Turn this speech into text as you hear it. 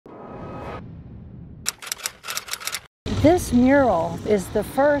This mural is the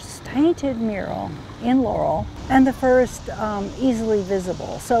first painted mural in Laurel and the first easily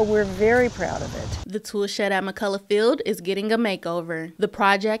visible, so we're very proud of it. The tool shed at McCullough Field is getting a makeover. The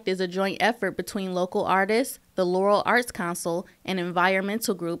project is a joint effort between local artists, the Laurel Arts Council, and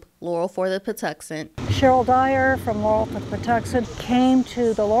environmental group Laurel for the Patuxent. Cheryl Dyer from Laurel for the Patuxent came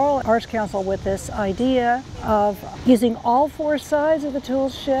to the Laurel Arts Council with this idea of using all four sides of the tool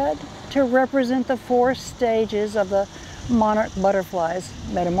shed to represent the four stages of the monarch butterfly's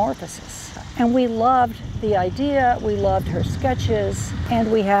metamorphosis. And we loved the idea, we loved her sketches,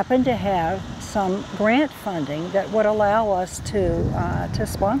 and we happened to have some grant funding that would allow us to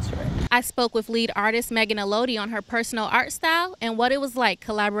sponsor it. I spoke with lead artist Megan Elodie on her personal art style and what it was like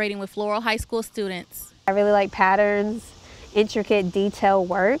collaborating with Laurel High School students. I really like patterns, intricate detail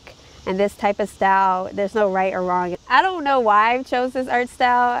work, and this type of style, there's no right or wrong. I don't know why I chose this art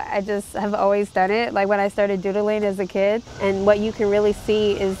style, I just have always done it. Like when I started doodling as a kid, and what you can really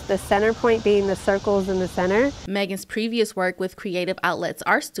see is the center point being the circles in the center. Megan's previous work with Creative Outlets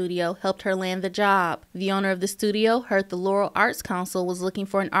Art Studio helped her land the job. The owner of the studio heard the Laurel Arts Council was looking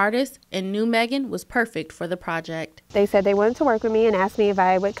for an artist and knew Megan was perfect for the project. They said they wanted to work with me and asked me if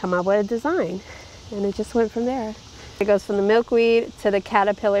I would come up with a design, and it just went from there. It goes from the milkweed to the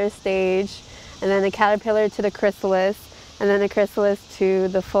caterpillar stage, and then the caterpillar to the chrysalis, and then the chrysalis to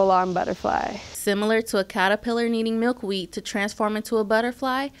the full-on butterfly. Similar to a caterpillar needing milkweed to transform into a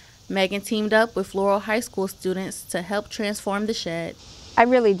butterfly, Megan teamed up with Laurel High School students to help transform the shed. I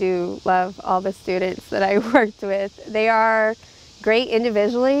really do love all the students that I worked with. They are great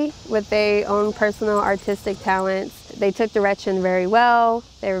individually with their own personal artistic talents. They took direction very well.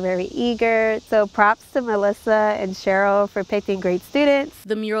 They were very eager. So props to Melissa and Cheryl for picking great students.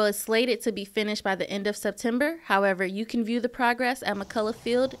 The mural is slated to be finished by the end of September. However, you can view the progress at McCullough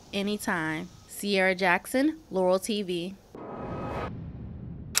Field anytime. Sierra Jackson, Laurel TV.